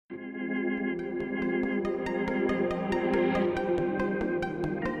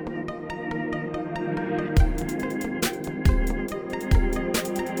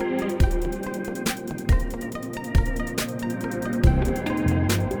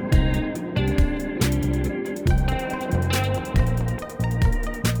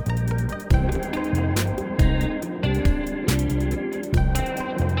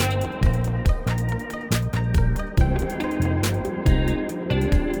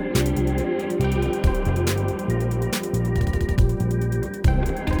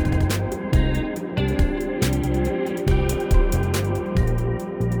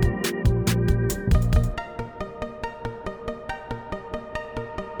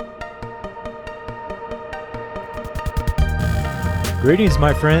Greetings,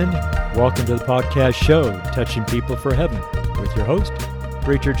 my friend. Welcome to the podcast show, Touching People for Heaven, with your host,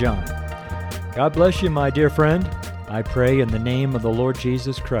 Preacher John. God bless you, my dear friend. I pray in the name of the Lord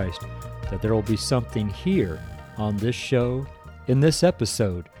Jesus Christ that there will be something here on this show, in this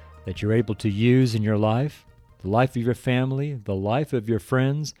episode, that you're able to use in your life, the life of your family, the life of your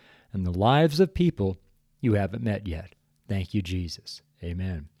friends, and the lives of people you haven't met yet. Thank you, Jesus.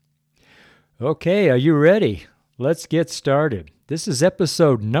 Amen. Okay, are you ready? Let's get started. This is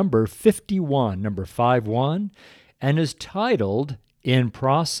episode number 51, number 51, and is titled, In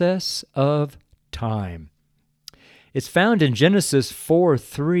Process of Time. It's found in Genesis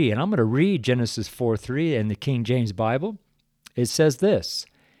 4:3, and I'm going to read Genesis 4:3 in the King James Bible. It says this,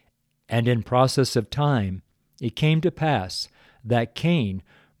 And in process of time it came to pass that Cain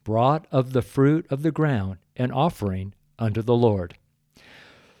brought of the fruit of the ground an offering unto the Lord.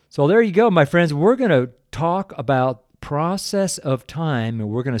 So there you go, my friends. We're going to talk about process of time, and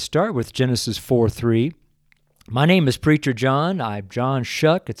we're going to start with Genesis 4:3. My name is Preacher John. I'm John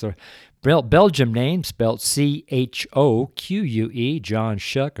Shuck. It's a Belgium name, spelled C-H-O-Q-U-E, John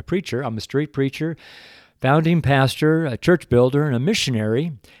Shuck, a preacher. I'm a street preacher, founding pastor, a church builder, and a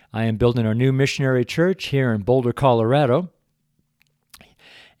missionary. I am building our new missionary church here in Boulder, Colorado.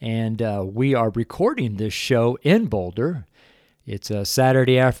 And we are recording this show in Boulder. It's a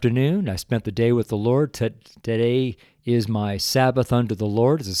Saturday afternoon. I spent the day with the Lord. Today is my Sabbath unto the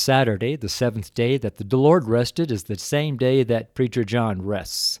Lord. It's a Saturday, the seventh day that the Lord rested is the same day that Preacher John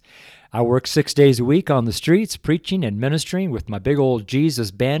rests. I work 6 days a week on the streets, preaching and ministering with my big old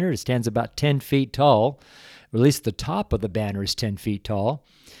Jesus banner. It stands about 10 feet tall. Or at least the top of the banner is 10 feet tall.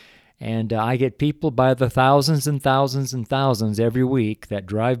 And I get people by the thousands and thousands and thousands every week that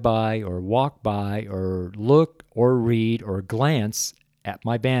drive by or walk by or look or read or glance at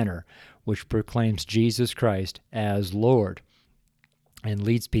my banner, which proclaims Jesus Christ as Lord and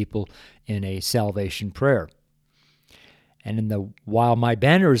leads people in a salvation prayer. And while my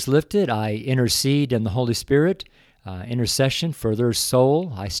banner is lifted, I intercede in the Holy Spirit, intercession for their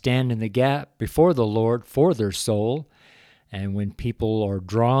soul. I stand in the gap before the Lord for their soul. And when people are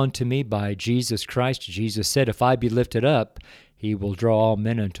drawn to me by Jesus Christ, Jesus said, if I be lifted up, he will draw all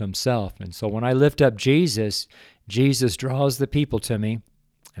men unto himself. And so when I lift up Jesus, Jesus draws the people to me.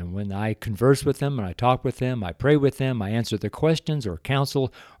 And when I converse with them and I talk with them, I pray with them, I answer their questions or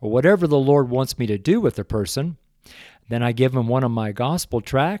counsel or whatever the Lord wants me to do with the person, then I give them one of my gospel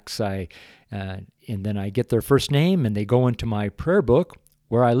tracts, and then I get their first name and they go into my prayer book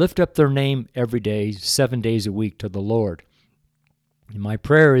where I lift up their name every day, 7 days a week to the Lord. And my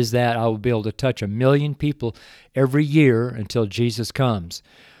prayer is that I will be able to touch 1 million people every year until Jesus comes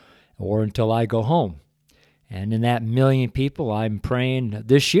or until I go home. And in that 1 million people, I'm praying,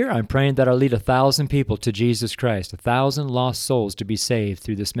 this year I'm praying that I'll lead 1,000 people to Jesus Christ, 1,000 lost souls to be saved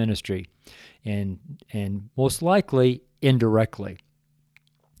through this ministry, and most likely indirectly.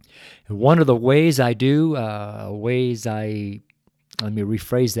 And one of the ways I do, let me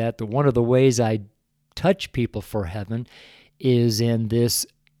rephrase that, one of the ways I touch people for heaven is in this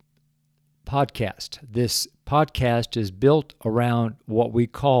podcast. This podcast is built around what we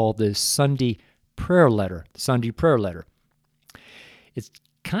call the Sunday prayer letter. It's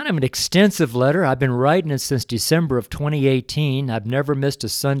kind of an extensive letter. I've been writing it since December of 2018. I've never missed a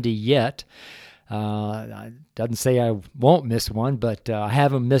Sunday yet. Doesn't say I won't miss one, but I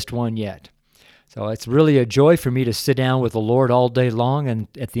haven't missed one yet. So it's really a joy for me to sit down with the Lord all day long and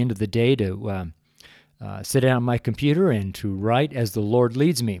at the end of the day to sit down on my computer and to write as the Lord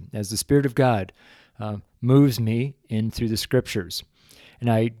leads me, as the Spirit of God moves me in through the Scriptures. And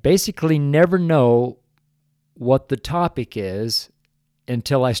I basically never know what the topic is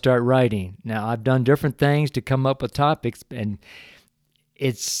until I start writing. Now, I've done different things to come up with topics, and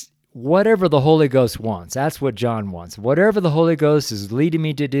it's whatever the Holy Ghost wants. That's what John wants. Whatever the Holy Ghost is leading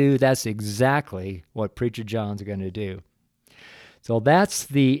me to do, that's exactly what Preacher John's going to do. So that's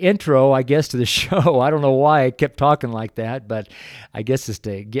the intro, I guess, to the show. I don't know why I kept talking like that, but I guess it's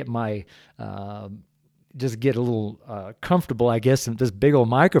to get my, just get a little comfortable, I guess, with this big old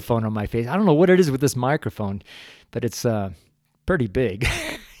microphone on my face. I don't know what it is with this microphone, but it's pretty big.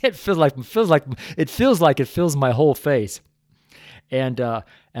 It feels like it fills my whole face. And I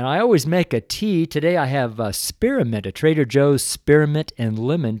always make a tea. Today I have spearmint, a Trader Joe's spearmint and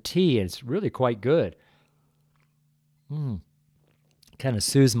lemon tea, and it's really quite good. Kind of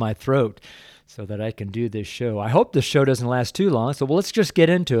soothes my throat so that I can do this show. I hope this show doesn't last too long, so let's just get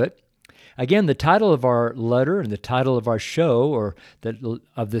into it. Again, the title of our letter and the title of our show, or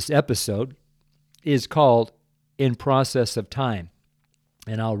of this episode, is called In Process of Time.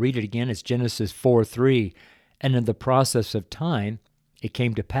 And I'll read it again. It's Genesis 4:3. And in the process of time, it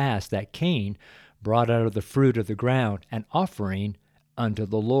came to pass that Cain brought out of the fruit of the ground an offering unto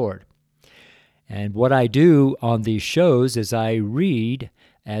the Lord. And what I do on these shows is I read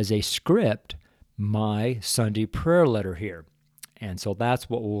as a script my Sunday prayer letter here. And so that's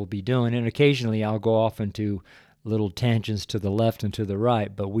what we'll be doing. And occasionally I'll go off into little tangents to the left and to the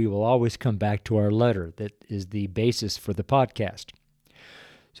right, but we will always come back to our letter that is the basis for the podcast.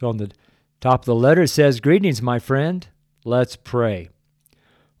 So on the top of the letter it says, "Greetings, my friend. Let's pray.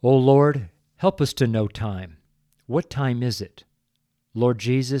 O Lord, help us to know time. What time is it? Lord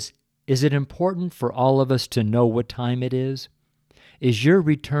Jesus, is it important for all of us to know what time it is? Is your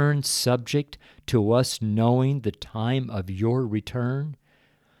return subject to us knowing the time of your return?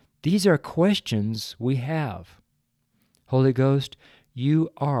 These are questions we have. Holy Ghost, you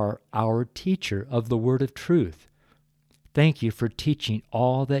are our teacher of the word of truth. Thank you for teaching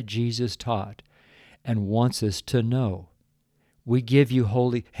all that Jesus taught and wants us to know. We give you,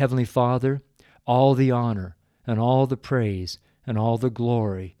 Holy Heavenly Father, all the honor and all the praise and all the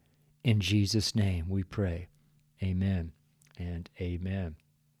glory. In Jesus' name we pray. Amen and amen."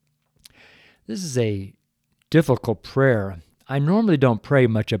 This is a difficult prayer. I normally don't pray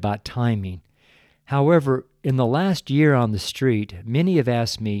much about timing. However, in the last year on the street, many have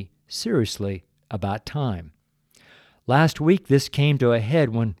asked me seriously about time. Last week, this came to a head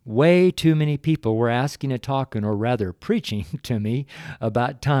when way too many people were asking and talking, or rather preaching to me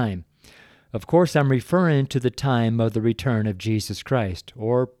about time. Of course, I'm referring to the time of the return of Jesus Christ,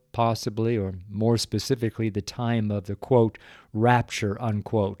 or possibly, or more specifically, the time of the, quote, rapture,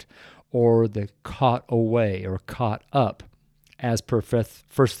 unquote, or the caught away or caught up, as per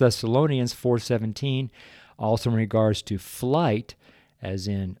 1 Thessalonians 4:17, also in regards to flight, as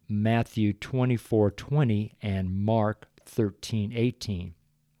in Matthew 24:20 and Mark 13:18.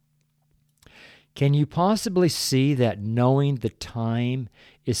 Can you possibly see that knowing the time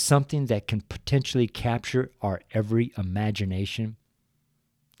is something that can potentially capture our every imagination?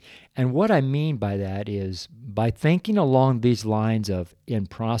 And what I mean by that is, by thinking along these lines of in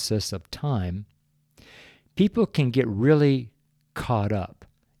process of time, people can get really caught up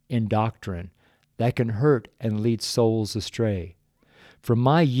in doctrine that can hurt and lead souls astray. From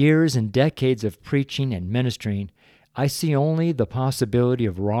my years and decades of preaching and ministering, I see only the possibility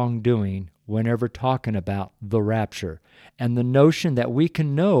of wrongdoing whenever talking about the rapture and the notion that we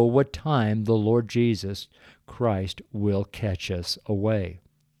can know what time the Lord Jesus Christ will catch us away.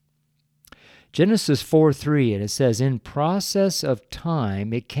 Genesis 4:3, and it says, "In process of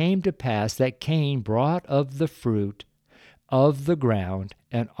time it came to pass that Cain brought of the fruit of the ground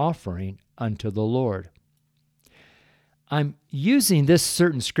an offering unto the Lord." I'm using this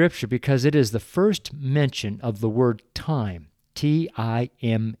certain scripture because it is the first mention of the word time,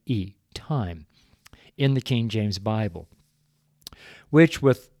 T-I-M-E, time, in the King James Bible, which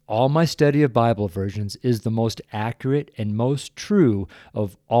with all my study of Bible versions is the most accurate and most true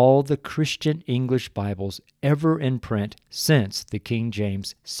of all the Christian English Bibles ever in print since the King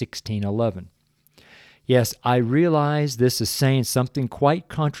James 1611. Yes, I realize this is saying something quite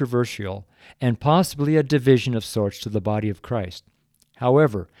controversial and possibly a division of sorts to the body of Christ.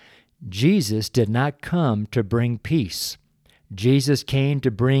 However, Jesus did not come to bring peace. Jesus came to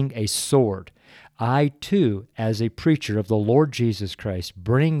bring a sword. I, too, as a preacher of the Lord Jesus Christ,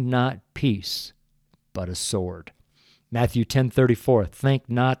 bring not peace, but a sword. Matthew 10:34, "Think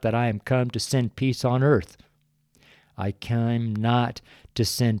not that I am come to send peace on earth. I came not to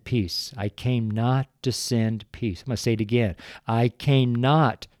send peace. I came not to send peace." I'm going to say it again. I came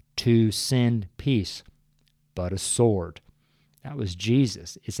not to send peace, but a sword. That was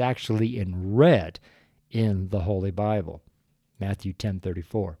Jesus. It's actually in red in the Holy Bible. Matthew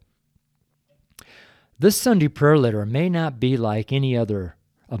 10:34. This Sunday prayer letter may not be like any other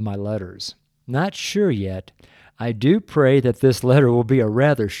of my letters. Not sure yet. I do pray that this letter will be a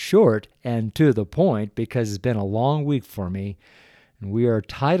rather short and to the point because it's been a long week for me, and we are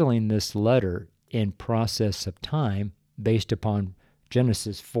titling this letter In Process of Time based upon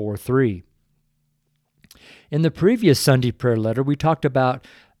Genesis 4:3. In the previous Sunday prayer letter, we talked about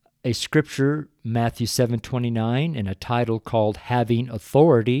a scripture, Matthew 7:29, and a title called Having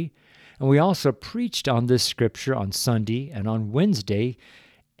Authority. And we also preached on this scripture on Sunday and on Wednesday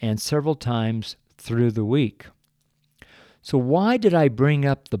and several times through the week. So why did I bring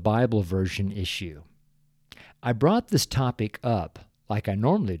up the Bible version issue? I brought this topic up, like I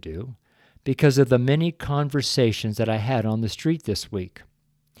normally do, because of the many conversations that I had on the street this week.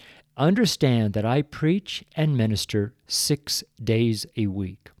 Understand that I preach and minister 6 days a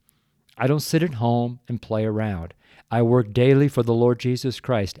week. I don't sit at home and play around. I work daily for the Lord Jesus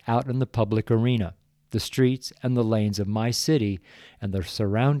Christ out in the public arena. the streets and the lanes of my city and the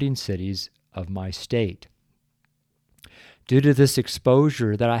surrounding cities of my state. Due to this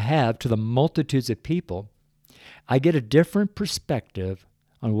exposure that I have to the multitudes of people, I get a different perspective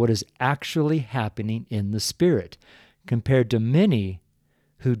on what is actually happening in the Spirit compared to many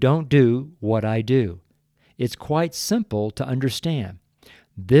who don't do what I do. It's quite simple to understand.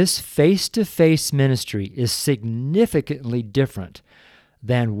 This face-to-face ministry is significantly different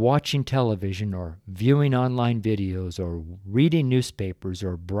than watching television or viewing online videos or reading newspapers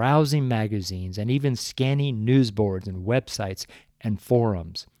or browsing magazines and even scanning news boards and websites and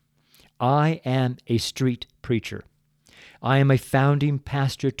forums. I am a street preacher. I am a founding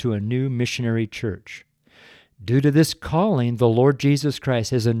pastor to a new missionary church. Due to this calling, the Lord Jesus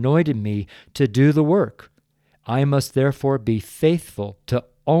Christ has anointed me to do the work. I must therefore be faithful to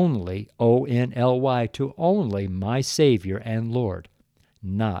only, O-N-L-Y, to only my Savior and Lord,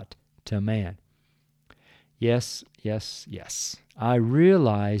 not to man. Yes, yes, yes. I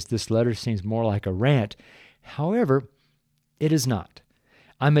realize this letter seems more like a rant. However, it is not.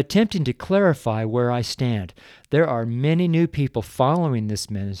 I'm attempting to clarify where I stand. There are many new people following this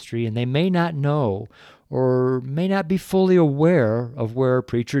ministry, and they may not know or may not be fully aware of where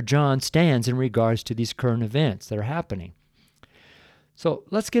Preacher John stands in regards to these current events that are happening. So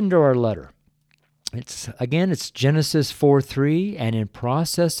let's get into our letter. It's Genesis 4:3, and in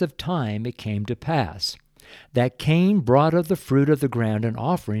process of time it came to pass that Cain brought of the fruit of the ground an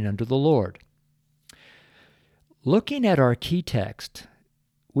offering unto the Lord. Looking at our key text,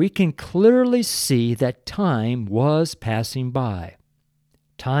 we can clearly see that time was passing by.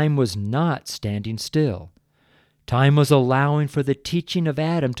 Time was not standing still. Time was allowing for the teaching of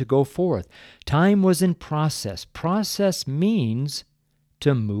Adam to go forth. Time was in process. Process means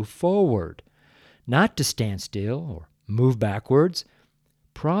to move forward, not to stand still or move backwards.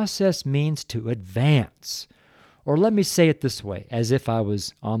 Process means to advance. Or let me say it this way, as if I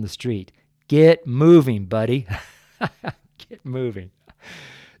was on the street. Get moving, buddy. Get moving.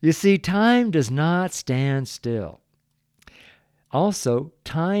 You see, time does not stand still. Also,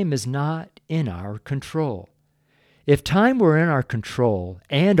 time is not in our control. If time were in our control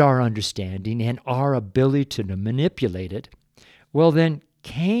and our understanding and our ability to manipulate it, well then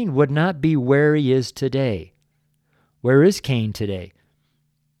Cain would not be where he is today. Where is Cain today?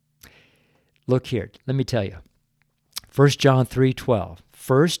 Look here, let me tell you. 1 John 3:12.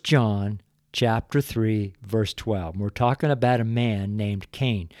 1 John chapter 3, verse 12. We're talking about a man named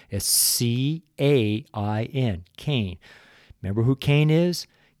Cain. It's C-A-I-N, Cain. Remember who Cain is?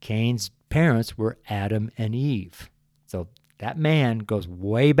 Cain's parents were Adam and Eve. So that man goes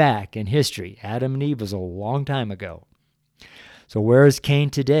way back in history. Adam and Eve was a long time ago. So where is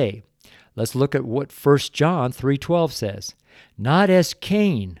Cain today? Let's look at what 1 John 3:12 says. Not as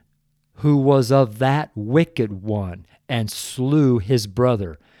Cain, who was of that wicked one, and slew his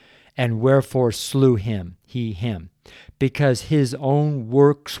brother. And wherefore slew him, him? Because his own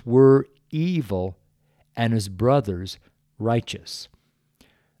works were evil, and his brother's righteous.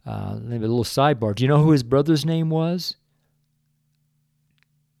 Maybe a little sidebar. Do you know who his brother's name was?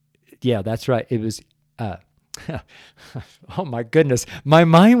 Yeah, that's right. It was, oh my goodness. My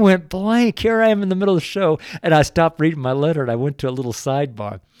mind went blank. Here I am in the middle of the show, and I stopped reading my letter, and I went to a little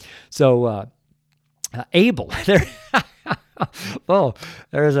sidebar. So, Abel. Oh,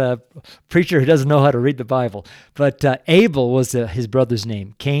 there's a preacher who doesn't know how to read the Bible. But Abel was his brother's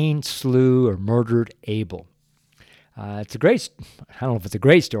name. Cain slew or murdered Abel. It's a great, I don't know if it's a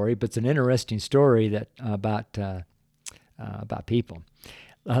great story, but it's an interesting story that about people.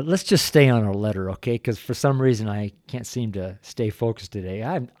 Let's just stay on our letter, okay? Because for some reason I can't seem to stay focused today.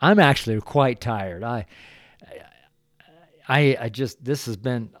 I'm actually quite tired. I just, this has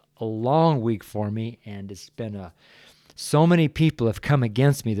been a long week for me, and it's been so many people have come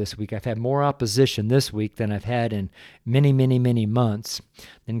against me this week. I've had more opposition this week than I've had in many, many, many months.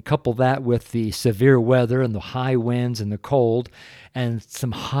 And couple that with the severe weather and the high winds and the cold and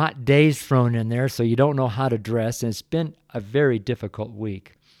some hot days thrown in there, so you don't know how to dress. And it's been a very difficult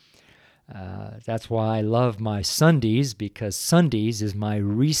week. That's why I love my Sundays, because Sundays is my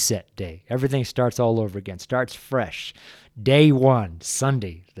reset day. Everything starts all over again, starts fresh. Day one,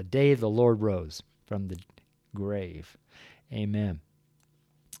 Sunday, the day the Lord rose from the grave. Amen.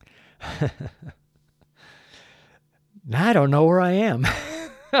 Now I don't know where I am.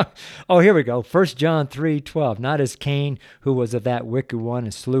 Oh, here we go. 1 John 3:12. Not as Cain, who was of that wicked one,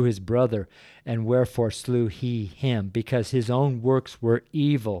 and slew his brother, and wherefore slew he him, because his own works were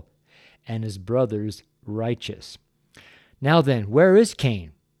evil, and his brother's righteous. Now then, where is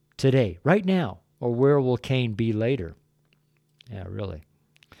Cain today, right now? Or where will Cain be later? Yeah, really.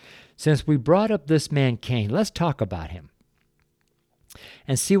 Since we brought up this man Cain, let's talk about him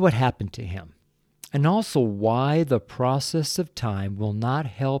and see what happened to him, and also why the process of time will not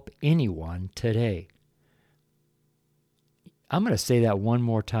help anyone today. I'm going to say that one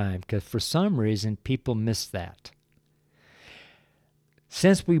more time because for some reason people miss that.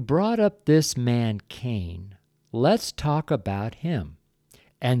 Since we brought up this man Cain, let's talk about him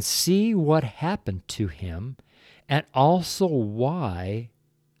and see what happened to him, and also why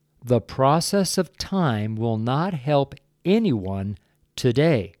the process of time will not help anyone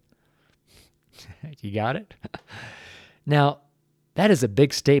today. You got it? Now, that is a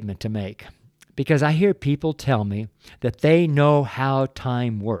big statement to make, because I hear people tell me that they know how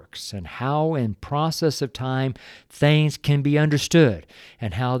time works and how in process of time things can be understood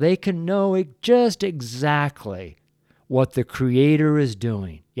and how they can know just exactly what the Creator is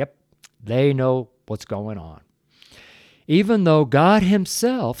doing. Yep, they know what's going on. Even though God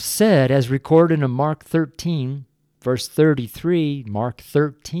himself said, as recorded in Mark 13, verse 33, Mark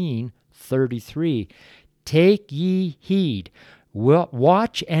 13, 33, "Take ye heed,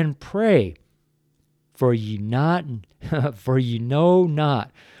 watch and pray, for ye know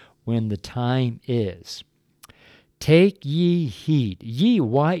not when the time is." Take ye heed. Ye,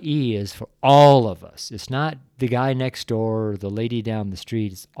 Y-E, is for all of us. It's not the guy next door or the lady down the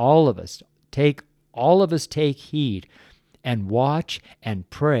street. It's all of us. All of us take heed and watch and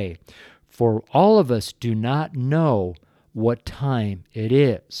pray, for all of us do not know what time it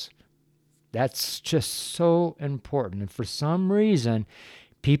is. That's just so important. And for some reason,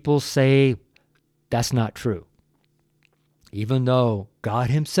 people say that's not true, even though God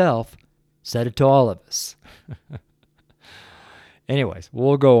himself said it to all of us. Anyways,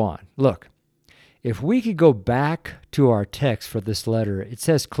 we'll go on. Look, if we could go back to our text for this letter, it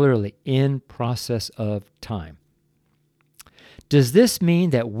says clearly, in process of time. Does this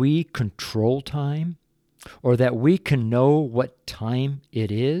mean that we control time, or that we can know what time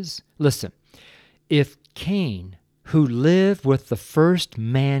it is? Listen, if Cain, who lived with the first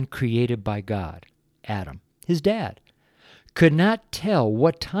man created by God, Adam, his dad, could not tell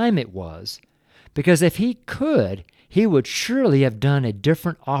what time it was, because if he could, he would surely have done a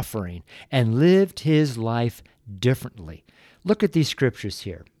different offering and lived his life differently. Look at these scriptures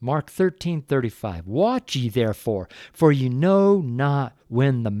here. Mark 13:35. "Watch ye therefore, for ye know not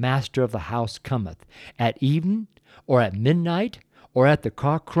when the master of the house cometh, at even, or at midnight, or at the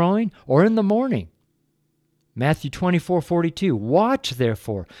cock crowing, or in the morning." Matthew 24:42. "Watch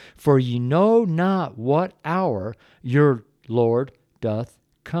therefore, for ye know not what hour your Lord doth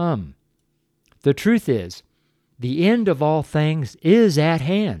come." The truth is, the end of all things is at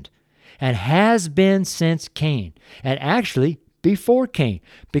hand and has been since Cain, and actually before Cain,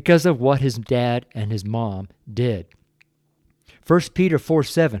 because of what his dad and his mom did. 1 Peter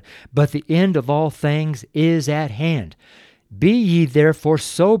 4:7, "But the end of all things is at hand. Be ye therefore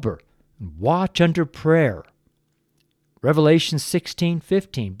sober, and watch unto prayer." Revelation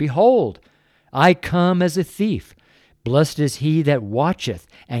 16:15, "Behold, I come as a thief. Blessed is he that watcheth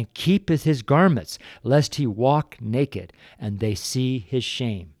and keepeth his garments, lest he walk naked, and they see his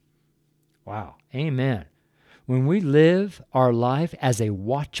shame." Wow, amen. When we live our life as a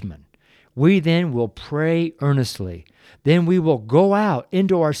watchman, we then will pray earnestly. Then we will go out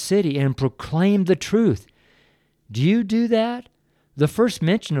into our city and proclaim the truth. Do you do that? The first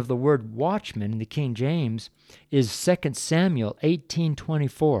mention of the word watchman in the King James is 2 Samuel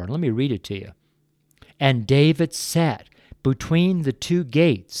 18:24. Let me read it to you. "And David sat between the two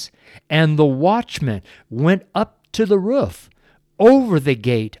gates, and the watchman went up to the roof, over the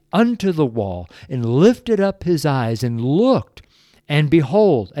gate unto the wall, and lifted up his eyes and looked, and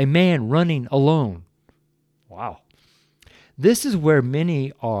behold, a man running alone." Wow. This is where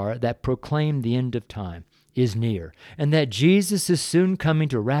many are that proclaim the end of time is near, and that Jesus is soon coming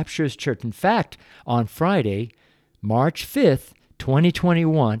to rapture his church. In fact, on Friday, March 5th,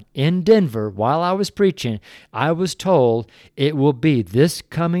 2021, in Denver, while I was preaching, I was told it will be this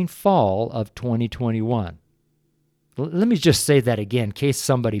coming fall of 2021. Let me just say that again in case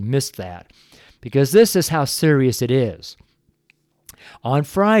somebody missed that, because this is how serious it is. On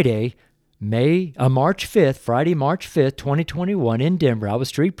Friday, March 5th, Friday, March 5th, 2021, in Denver, I was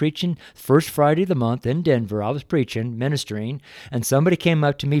street preaching, first Friday of the month in Denver. I was preaching, ministering, and somebody came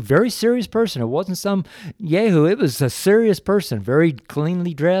up to me, very serious person. It wasn't some yahoo. It was a serious person, very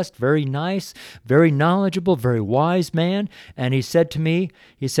cleanly dressed, very nice, very knowledgeable, very wise man. And he said to me,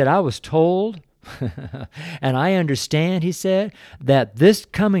 "I was told," and I understand, he said, "that this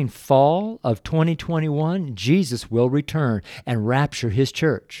coming fall of 2021, Jesus will return and rapture his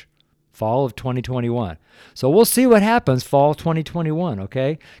church." Fall of 2021. So we'll see what happens fall 2021,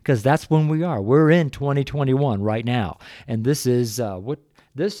 okay? Because that's when we are. We're in 2021 right now. And this is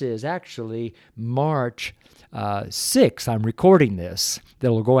actually March 6th. I'm recording this.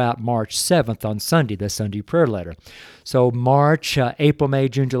 That'll go out March 7th on Sunday, the Sunday prayer letter. So March, April, May,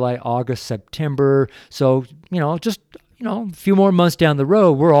 June, July, August, September. So, just a few more months down the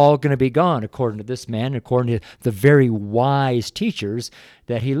road, we're all going to be gone, according to this man, according to the very wise teachers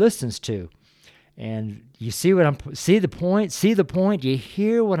that he listens to. And you see the point? You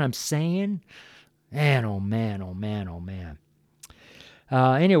hear what I'm saying? Man, oh man, oh man, oh man.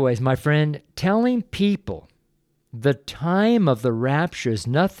 Anyways, my friend, telling people the time of the rapture is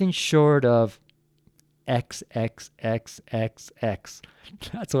nothing short of XXXXX.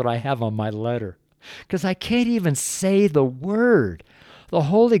 That's what I have on my letter. Because I can't even say the word. The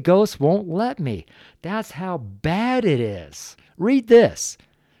Holy Ghost won't let me. That's how bad it is. Read this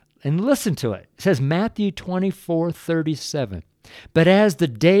and listen to it. It says Matthew 24:37. But as the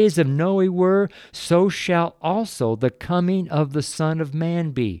days of Noah were, so shall also the coming of the Son of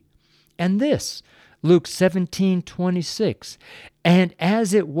Man be. And this, Luke 17:26. And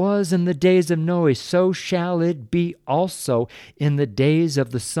as it was in the days of Noah, so shall it be also in the days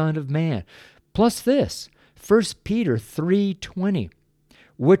of the Son of Man. Plus this, 1 Peter 3:20,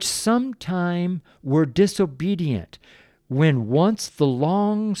 which sometime were disobedient, when once the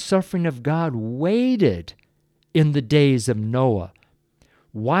long suffering of God waited in the days of Noah,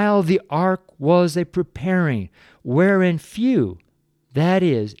 while the ark was a preparing, wherein few, that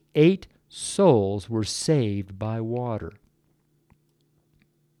is, 8 souls were saved by water.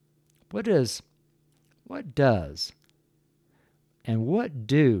 What does, and what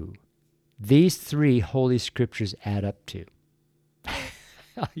do these 3 Holy Scriptures add up to?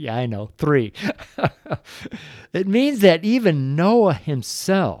 Yeah, I know, 3. It means that even Noah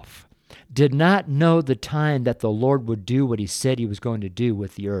himself did not know the time that the Lord would do what he said he was going to do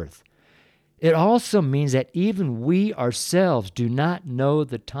with the earth. It also means that even we ourselves do not know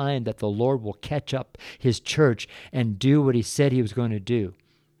the time that the Lord will catch up his church and do what he said he was going to do.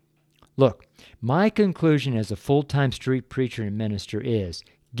 Look, my conclusion as a full-time street preacher and minister is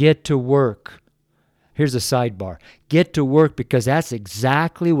get to work. Here's a sidebar. Get to work, because that's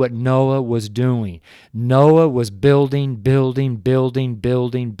exactly what Noah was doing. Noah was building,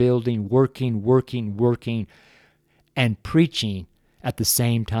 working, and preaching at the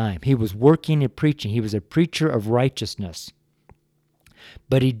same time. He was working and preaching. He was a preacher of righteousness.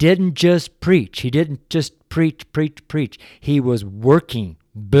 But he didn't just preach. He didn't just preach. He was working,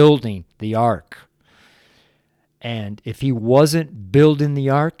 building the ark. And if he wasn't building the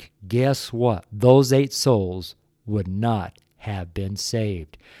ark, guess what? Those 8 souls would not have been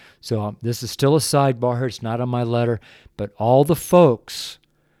saved. So this is still a sidebar. It's not on my letter. But all the folks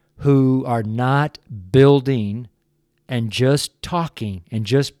who are not building and just talking and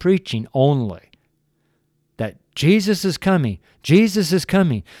just preaching only, that Jesus is coming, Jesus is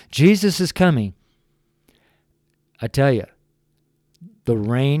coming, Jesus is coming, I tell you, the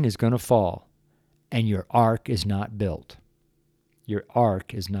rain is going to fall. And your ark is not built. Your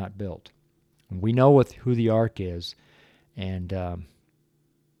ark is not built. And we know who the ark is. And I'm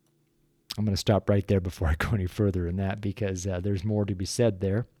going to stop right there before I go any further in that, because there's more to be said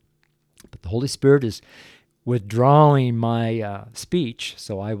there. But the Holy Spirit is withdrawing my speech,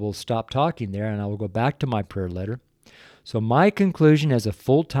 so I will stop talking there and I will go back to my prayer letter. So my conclusion as a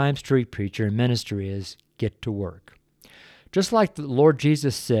full-time street preacher and minister is get to work. Just like the Lord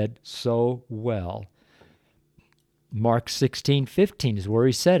Jesus said so well, Mark 16:15 is where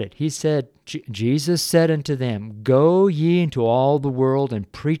he said it. He said, Jesus said unto them, Go ye into all the world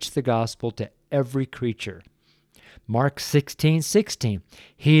and preach the gospel to every creature. Mark 16:16,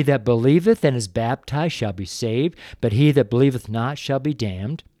 He that believeth and is baptized shall be saved, but he that believeth not shall be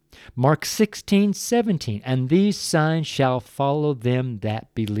damned. Mark 16:17, And these signs shall follow them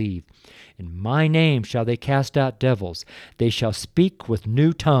that believe. In my name shall they cast out devils. They shall speak with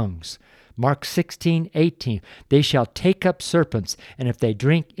new tongues. Mark 16:18, They shall take up serpents, and if they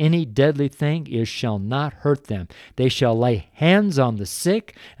drink any deadly thing, it shall not hurt them. They shall lay hands on the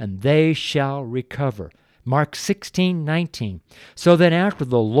sick, and they shall recover. Mark 16:19, So that after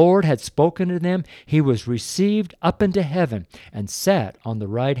the Lord had spoken to them, he was received up into heaven, and sat on the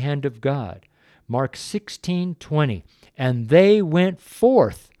right hand of God. Mark 16:20, And they went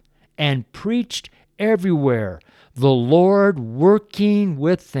forth and preached everywhere, the Lord working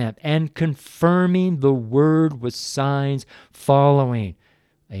with them and confirming the word with signs following.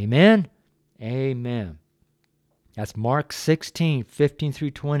 Amen? Amen. That's Mark 16, 15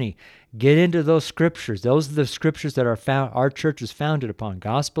 through 20. Get into those scriptures. Those are the scriptures that our church is founded upon.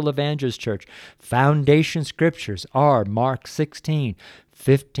 Gospel Evangelist Church. Foundation scriptures are Mark 16,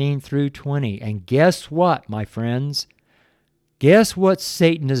 15 through 20. And guess what, my friends? Guess what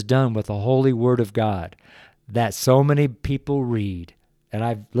Satan has done with the holy word of God that so many people read? And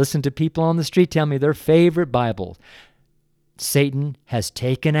I've listened to people on the street tell me their favorite Bible. Satan has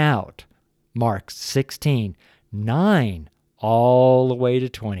taken out Mark 16, 9 all the way to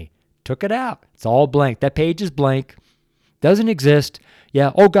 20. Took it out. It's all blank. That page is blank. Doesn't exist.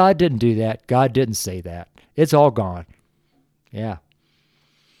 Yeah, oh, God didn't do that. God didn't say that. It's all gone. Yeah.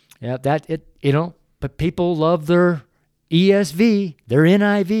 Yeah, but people love their ESV, their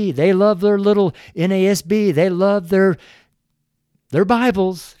NIV. They love their little NASB. They love their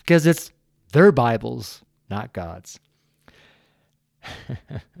Bibles because it's their Bibles, not God's.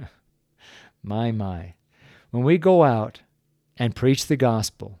 My. When we go out and preach the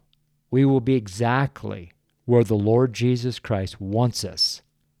gospel, we will be exactly where the Lord Jesus Christ wants us.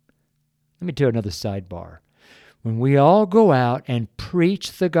 Let me do another sidebar. When we all go out and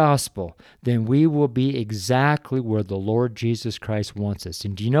preach the gospel, then we will be exactly where the Lord Jesus Christ wants us.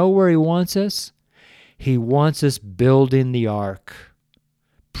 And do you know where He wants us? He wants us building the ark,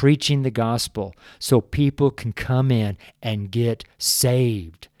 preaching the gospel, so people can come in and get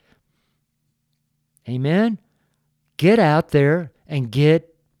saved. Amen? Get out there and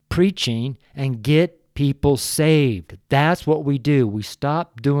get preaching and get people saved. That's what we do. We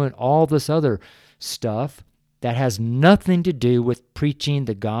stop doing all this other stuff that has nothing to do with preaching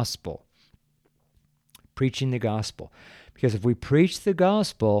the gospel. Preaching the gospel. Because if we preach the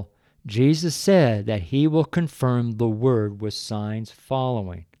gospel, Jesus said that He will confirm the word with signs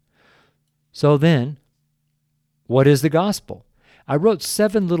following. So then, what is the gospel? I wrote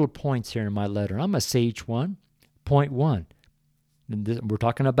 7 little points here in my letter. I'm going to say each one. Point 1. We're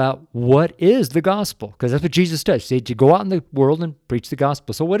talking about what is the gospel, because that's what Jesus does. He said you go out in the world and preach the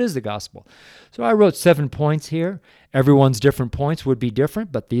gospel. So what is the gospel? So I wrote 7 points here. Everyone's different points would be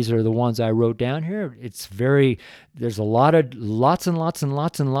different, but these are the ones I wrote down here. There's lots and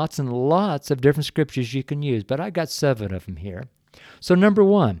lots of different scriptures you can use, but I got 7 of them here. So number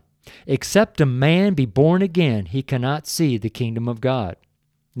 1, except a man be born again, he cannot see the kingdom of God.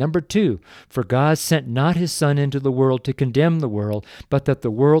 Number 2, for God sent not His Son into the world to condemn the world, but that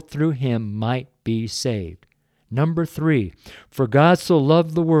the world through Him might be saved. Number 3, for God so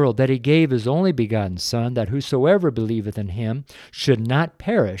loved the world that He gave His only begotten Son, that whosoever believeth in Him should not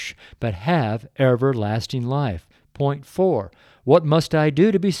perish, but have everlasting life. Point 4, what must I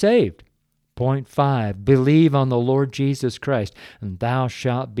do to be saved? Point 5, believe on the Lord Jesus Christ, and thou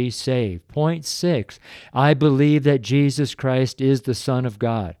shalt be saved. Point 6, I believe that Jesus Christ is the Son of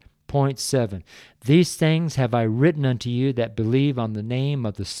God. Point 7, these things have I written unto you that believe on the name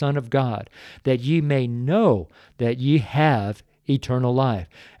of the Son of God, that ye may know that ye have eternal life,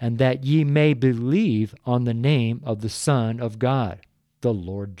 and that ye may believe on the name of the Son of God, the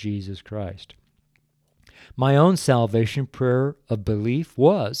Lord Jesus Christ. My own salvation prayer of belief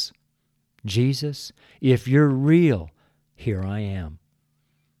was, Jesus, if you're real, here I am.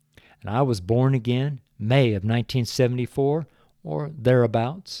 And I was born again May of 1974 or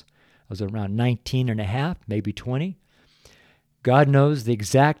thereabouts. I was around 19 and a half, maybe 20. God knows the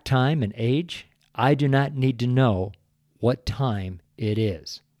exact time and age. I do not need to know what time it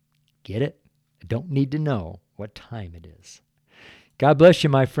is. Get it? I don't need to know what time it is. God bless you,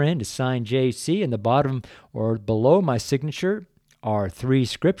 my friend. It's signed JC. In the bottom or below my signature are 3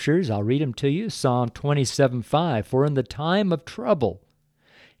 scriptures. I'll read them to you. Psalm 27:5. For in the time of trouble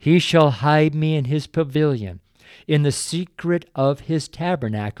He shall hide me in His pavilion. In the secret of His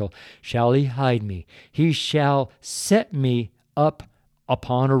tabernacle shall He hide me. He shall set me up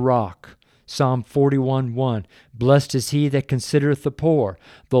upon a rock. Psalm 41:1. Blessed is he that considereth the poor.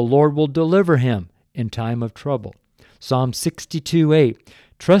 The Lord will deliver him in time of trouble. Psalm 62:8.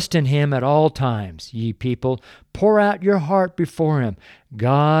 Trust in Him at all times, ye people. Pour out your heart before Him.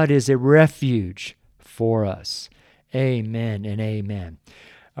 God is a refuge for us. Amen and amen.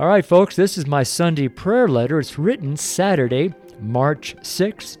 All right, folks, this is my Sunday prayer letter. It's written Saturday, March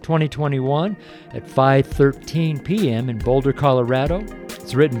 6, 2021 at 5:13 p.m. in Boulder, Colorado.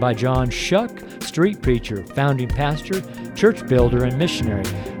 It's written by John Shuck, street preacher, founding pastor, church builder, and missionary.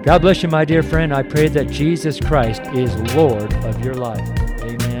 God bless you, my dear friend. I pray that Jesus Christ is Lord of your life.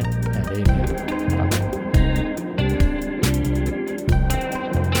 Amen and amen.